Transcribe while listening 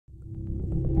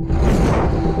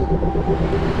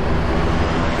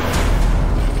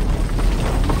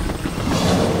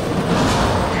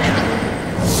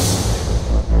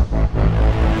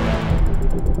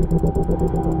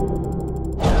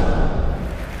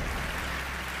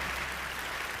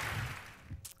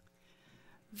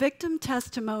Victim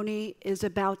testimony is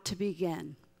about to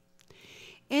begin.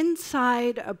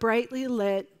 Inside a brightly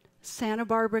lit Santa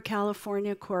Barbara,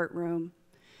 California courtroom,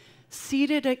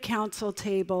 seated at counsel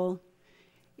table,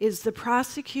 is the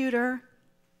prosecutor,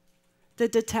 the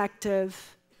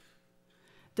detective,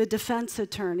 the defense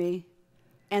attorney,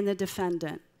 and the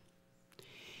defendant.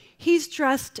 He's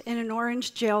dressed in an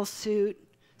orange jail suit,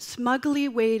 smugly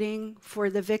waiting for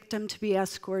the victim to be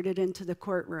escorted into the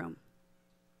courtroom.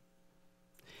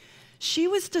 She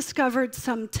was discovered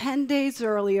some 10 days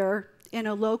earlier in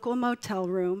a local motel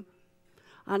room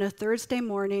on a Thursday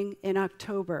morning in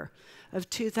October of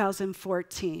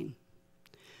 2014.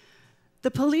 The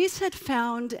police had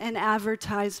found an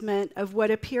advertisement of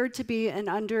what appeared to be an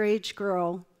underage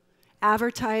girl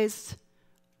advertised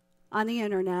on the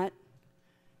internet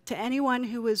to anyone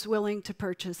who was willing to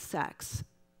purchase sex.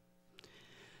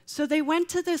 So they went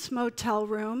to this motel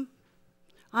room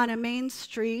on a main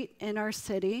street in our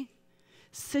city,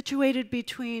 situated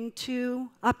between two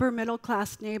upper middle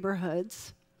class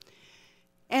neighborhoods,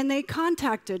 and they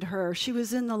contacted her. She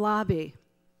was in the lobby.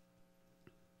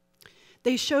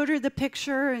 They showed her the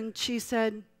picture and she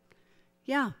said,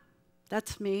 "Yeah,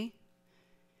 that's me."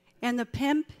 And the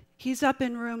pimp, he's up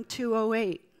in room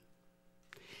 208.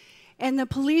 And the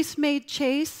police made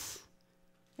chase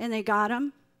and they got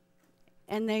him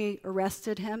and they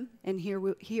arrested him, and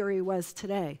here he was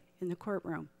today in the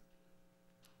courtroom.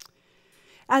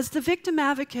 As the victim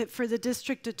advocate for the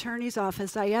district attorney's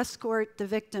office, I escort the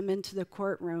victim into the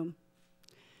courtroom.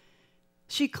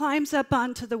 She climbs up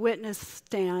onto the witness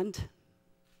stand.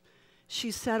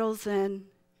 She settles in,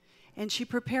 and she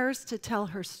prepares to tell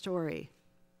her story.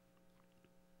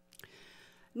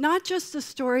 Not just the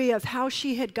story of how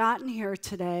she had gotten here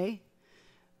today,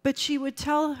 but she would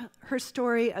tell her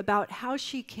story about how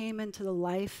she came into the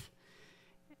life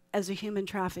as a human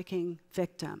trafficking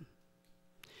victim.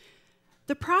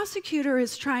 The prosecutor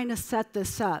is trying to set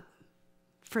this up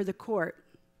for the court.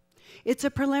 It's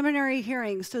a preliminary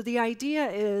hearing, so the idea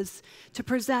is to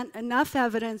present enough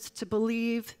evidence to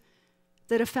believe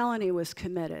that a felony was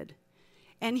committed.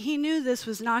 And he knew this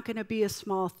was not going to be a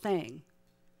small thing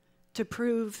to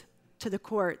prove to the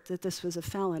court that this was a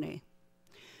felony.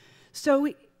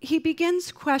 So he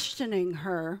begins questioning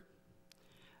her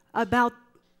about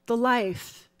the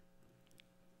life.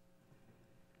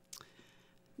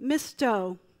 Miss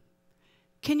Doe,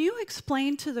 can you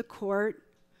explain to the court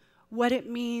what it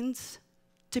means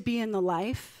to be in the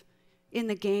life, in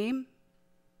the game,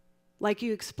 like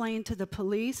you explained to the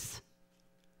police?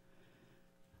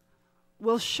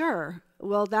 Well, sure.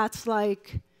 Well, that's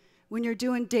like when you're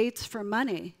doing dates for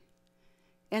money,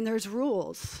 and there's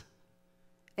rules,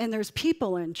 and there's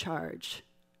people in charge.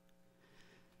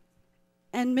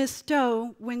 And Miss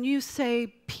Doe, when you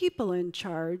say people in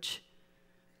charge,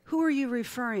 who are you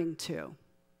referring to?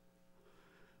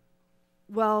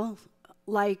 Well,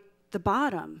 like the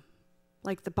bottom,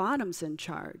 like the bottom's in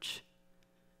charge.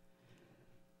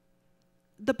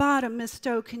 The bottom, Miss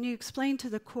Doe, can you explain to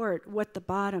the court what the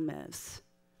bottom is?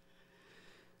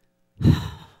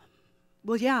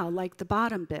 Well, yeah, like the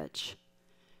bottom bitch.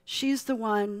 She's the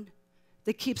one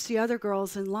that keeps the other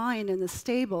girls in line in the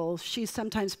stable. She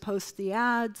sometimes posts the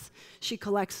ads. She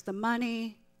collects the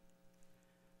money.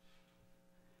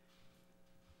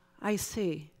 I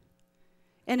see.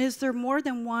 And is there more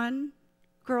than one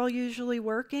girl usually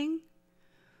working?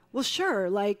 Well, sure,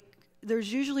 like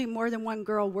there's usually more than one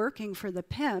girl working for the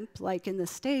pimp, like in the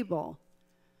stable.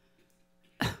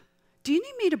 Do you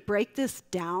need me to break this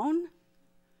down?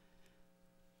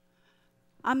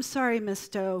 I'm sorry, Miss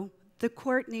Doe. The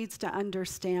court needs to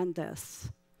understand this.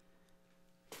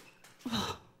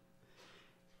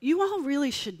 You all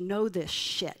really should know this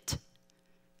shit.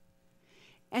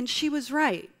 And she was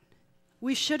right.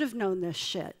 We should have known this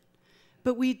shit,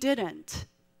 but we didn't.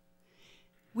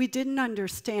 We didn't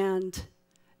understand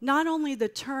not only the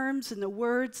terms and the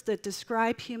words that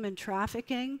describe human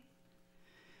trafficking,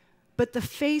 but the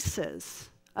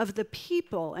faces of the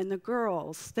people and the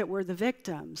girls that were the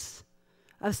victims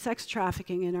of sex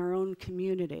trafficking in our own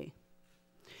community.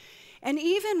 And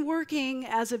even working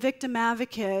as a victim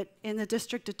advocate in the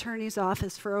district attorney's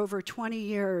office for over 20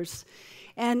 years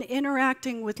and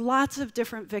interacting with lots of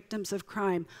different victims of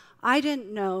crime, I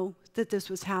didn't know that this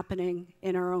was happening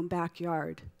in our own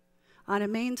backyard, on a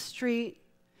main street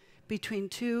between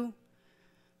two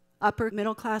upper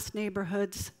middle class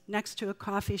neighborhoods next to a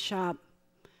coffee shop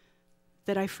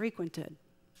that I frequented.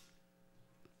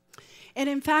 And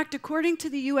in fact, according to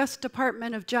the US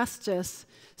Department of Justice,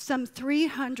 some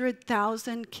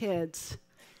 300,000 kids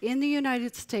in the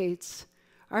United States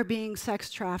are being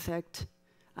sex trafficked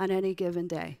on any given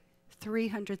day.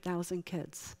 300,000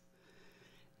 kids.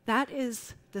 That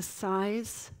is the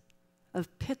size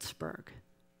of Pittsburgh.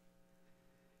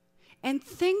 And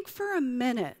think for a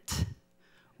minute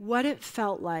what it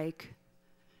felt like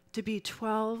to be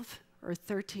 12 or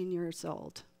 13 years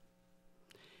old.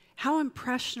 How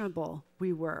impressionable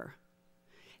we were.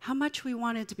 How much we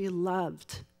wanted to be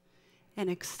loved and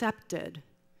accepted.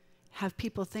 Have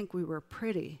people think we were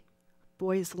pretty.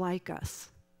 Boys like us.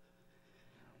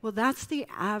 Well, that's the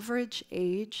average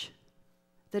age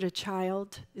that a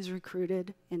child is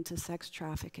recruited into sex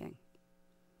trafficking.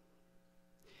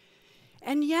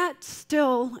 And yet,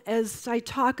 still, as I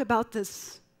talk about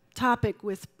this topic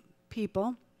with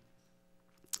people,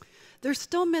 there's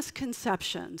still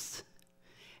misconceptions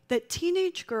that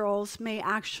teenage girls may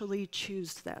actually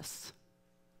choose this.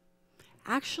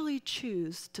 Actually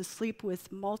choose to sleep with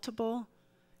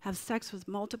have sex with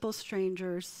multiple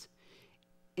strangers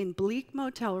in bleak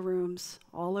motel rooms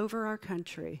all over our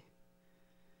country,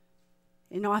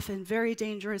 in often very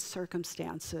dangerous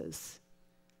circumstances.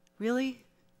 Really?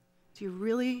 Do you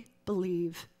really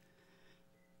believe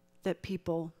that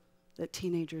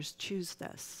teenagers choose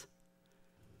this?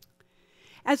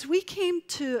 As we came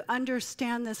to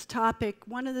understand this topic,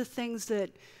 one of the things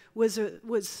that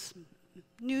was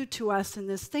new to us in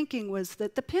this thinking was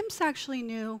that the pimps actually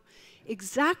knew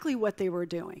exactly what they were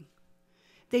doing.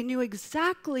 They knew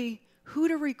exactly who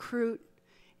to recruit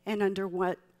and under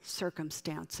what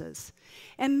circumstances.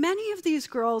 And many of these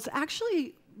girls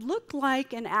actually looked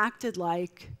like and acted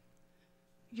like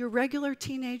your regular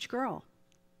teenage girl.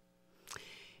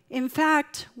 In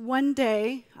fact, one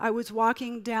day I was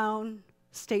walking down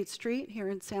State Street here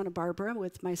in Santa Barbara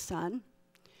with my son,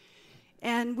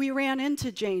 and we ran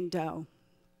into Jane Doe.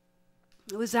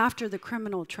 It was after the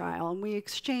criminal trial, and we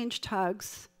exchanged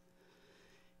hugs.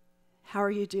 How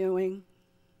are you doing?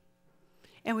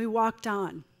 And we walked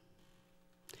on.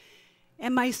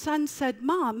 And my son said,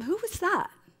 Mom, who was that?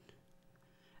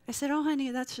 I said, oh,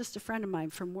 honey, that's just a friend of mine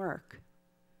from work.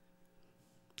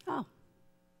 Oh.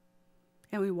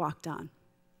 And we walked on.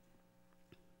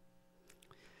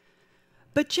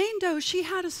 But Jane Doe, she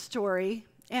had a story,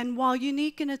 and while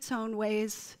unique in its own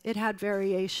ways, it had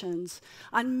variations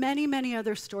on many, many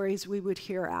other stories we would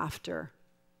hear after.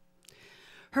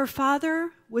 Her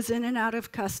father was in and out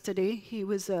of custody. He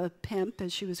was a pimp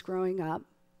as she was growing up.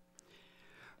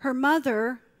 Her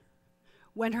mother,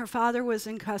 when her father was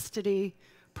in custody,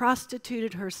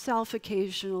 prostituted herself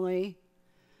occasionally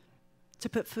to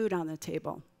put food on the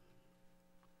table.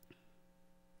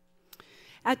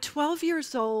 At 12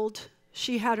 years old,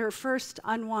 she had her first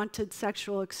unwanted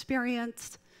sexual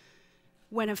experience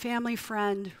when a family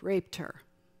friend raped her.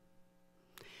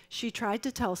 She tried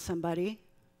to tell somebody,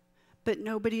 but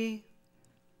nobody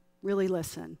really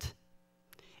listened.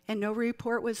 And no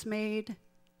report was made,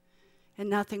 and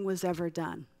nothing was ever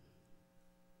done.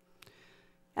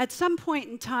 At some point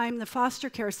in time, the foster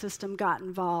care system got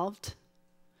involved,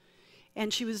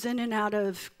 and she was in and out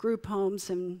of group homes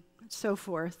and so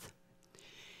forth.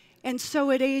 And so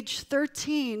at age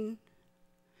 13,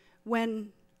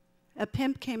 when a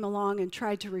pimp came along and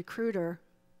tried to recruit her,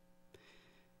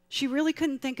 she really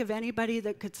couldn't think of anybody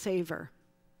that could save her.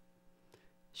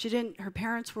 Her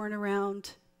parents weren't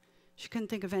around. She couldn't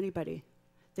think of anybody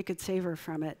that could save her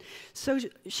from it. So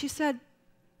she said,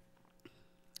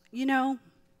 you know,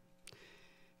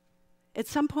 at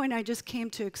some point I just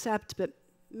came to accept that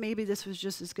maybe this was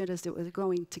just as good as it was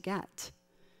going to get.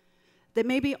 That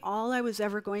maybe all I was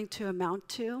ever going to amount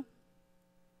to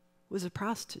was a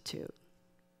prostitute.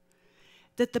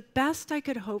 That the best I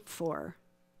could hope for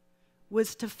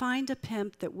was to find a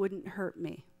pimp that wouldn't hurt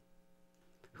me,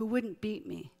 who wouldn't beat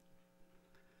me,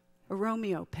 a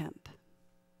Romeo pimp.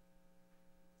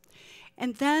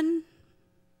 And then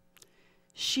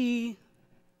she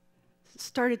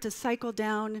started to cycle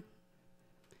down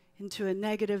into a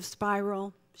negative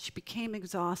spiral. She became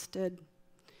exhausted.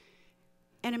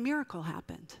 And a miracle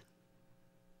happened.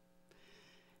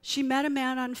 She met a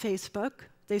man on Facebook.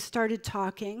 They started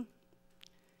talking.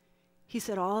 He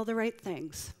said all the right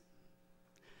things.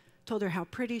 Told her how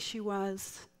pretty she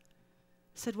was.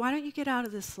 Said, why don't you get out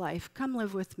of this life? Come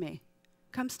live with me.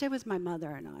 Come stay with my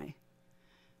mother and I.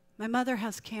 My mother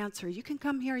has cancer. You can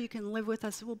come here. You can live with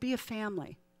us. We'll be a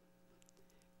family.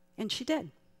 And she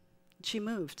did. She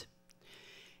moved.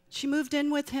 She moved in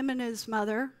with him and his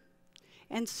mother.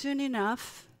 And soon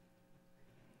enough,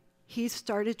 he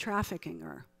started trafficking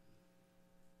her.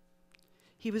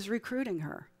 He was recruiting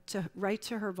her right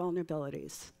to her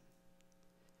vulnerabilities.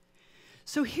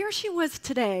 So here she was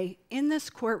today in this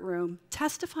courtroom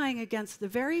testifying against the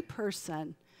very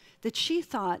person that she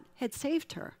thought had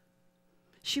saved her.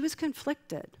 She was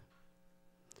conflicted.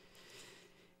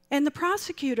 And the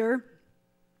prosecutor,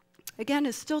 again,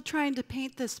 is still trying to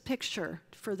paint this picture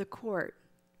for the court.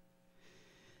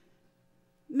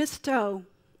 Miss Doe,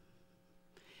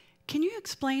 can you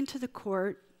explain to the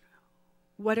court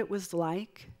what it was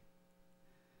like?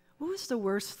 What was the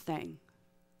worst thing?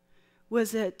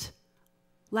 Was it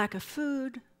lack of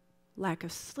food, lack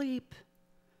of sleep,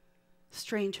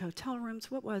 strange hotel rooms?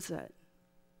 What was it?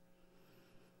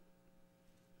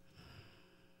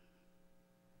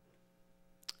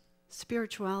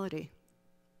 Spirituality.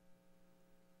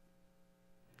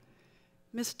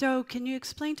 Miss Doe, can you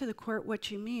explain to the court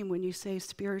what you mean when you say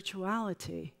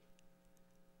spirituality?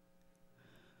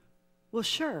 Well,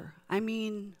 sure. I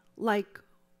mean, like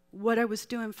what I was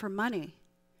doing for money.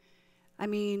 I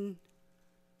mean,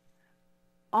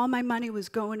 all my money was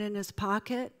going in his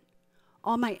pocket.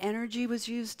 All my energy was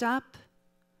used up.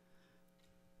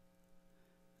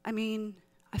 I mean,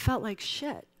 I felt like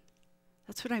shit.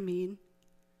 That's what I mean.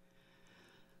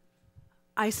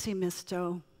 I see, Miss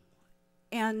Doe.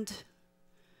 And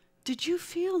did you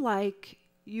feel like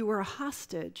you were a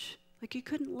hostage, like you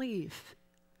couldn't leave?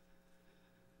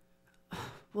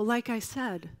 Well, like I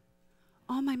said,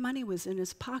 all my money was in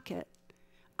his pocket.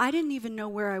 I didn't even know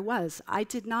where I was. I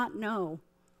did not know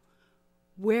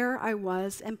where I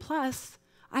was, and plus,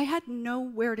 I had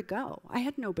nowhere to go. I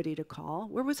had nobody to call.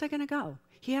 Where was I going to go?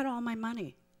 He had all my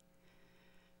money.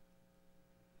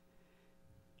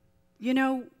 You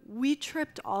know, we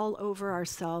tripped all over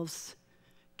ourselves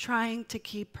trying to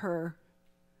keep her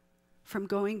from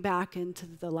going back into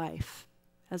the life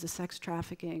as a sex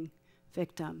trafficking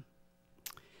victim.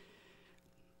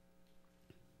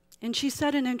 And she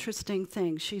said an interesting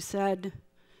thing. She said,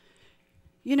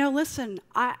 you know, listen,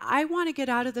 I want to get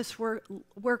out of this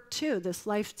work too, this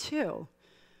life too.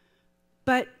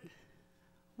 But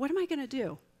what am I going to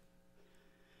do?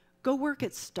 Go work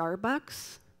at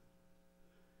Starbucks?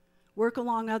 Work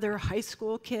along other high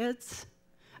school kids?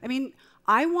 I mean,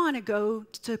 I want to go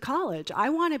to college. I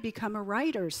want to become a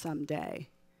writer someday.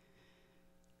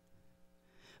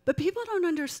 But people don't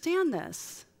understand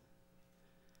this.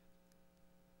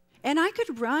 And I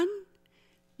could run.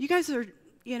 You guys are,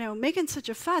 you know, making such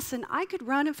a fuss, and I could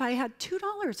run if I had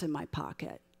 $2 in my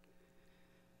pocket.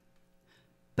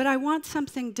 But I want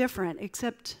something different,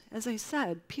 except, as I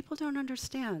said, people don't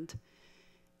understand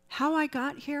how I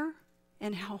got here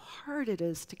and how hard it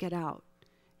is to get out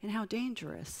and how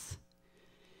dangerous.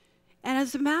 And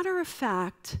as a matter of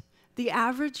fact, the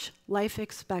average life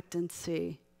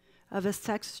expectancy of a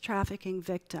sex trafficking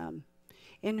victim,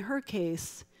 in her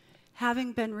case,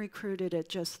 having been recruited at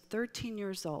just 13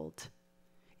 years old,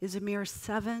 is a mere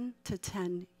 7 to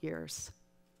 10 years.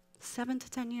 7 to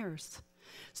 10 years.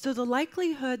 So the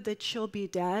likelihood that she'll be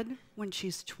dead when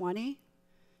she's 20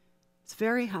 is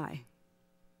very high.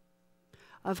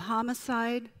 Of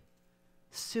homicide,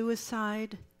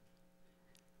 suicide,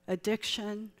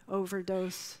 addiction,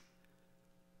 overdose,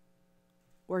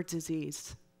 or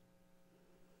disease.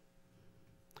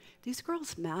 These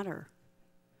girls matter.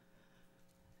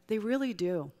 They really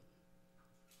do.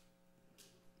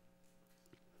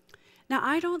 Now,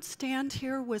 I don't stand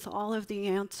here with all of the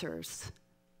answers,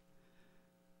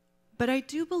 but I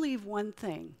do believe one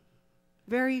thing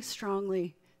very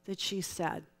strongly that she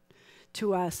said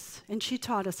to us, and she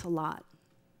taught us a lot.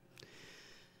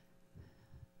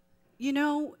 You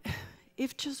know,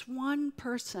 if just one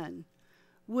person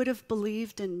would have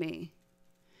believed in me,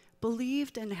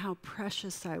 believed in how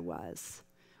precious I was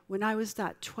when I was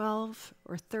that 12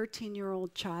 or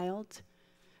 13-year-old child,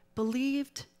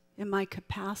 believed in my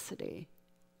capacity,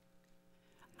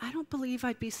 I don't believe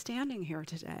I'd be standing here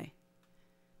today.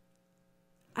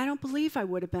 I don't believe I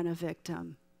would have been a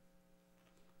victim.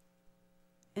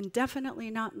 And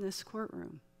definitely not in this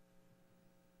courtroom.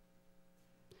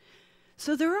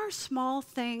 So there are small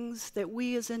things that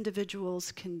we as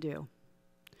individuals can do.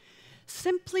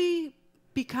 Simply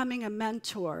becoming a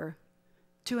mentor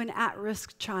to an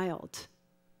at-risk child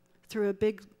through a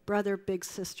Big Brother, Big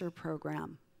Sister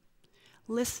program.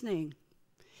 Listening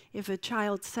if a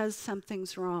child says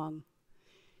something's wrong,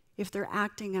 if they're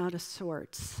acting out of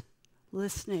sorts.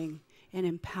 Listening and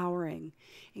empowering.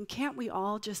 And can't we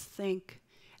all just think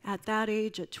at that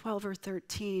age, at 12 or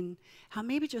 13, how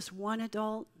maybe just one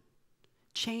adult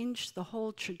changed the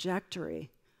whole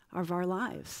trajectory of our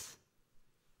lives?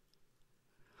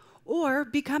 Or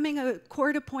becoming a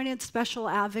court-appointed special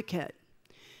advocate.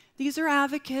 These are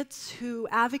advocates who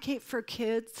advocate for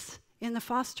kids in the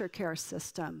foster care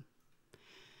system.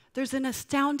 There's an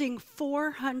astounding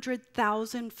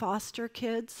 400,000 foster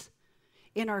kids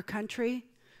in our country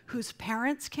whose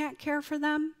parents can't care for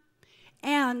them,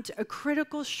 and a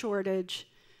critical shortage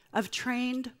of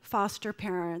trained foster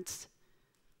parents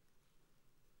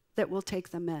that will take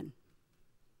them in.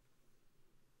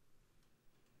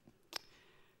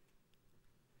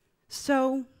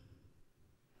 So,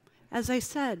 as I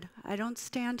said, I don't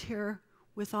stand here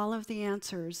with all of the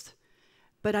answers,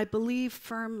 but I believe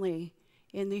firmly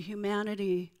in the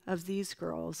humanity of these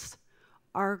girls,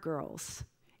 our girls,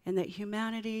 and that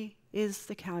humanity is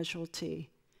the casualty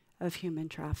of human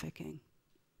trafficking.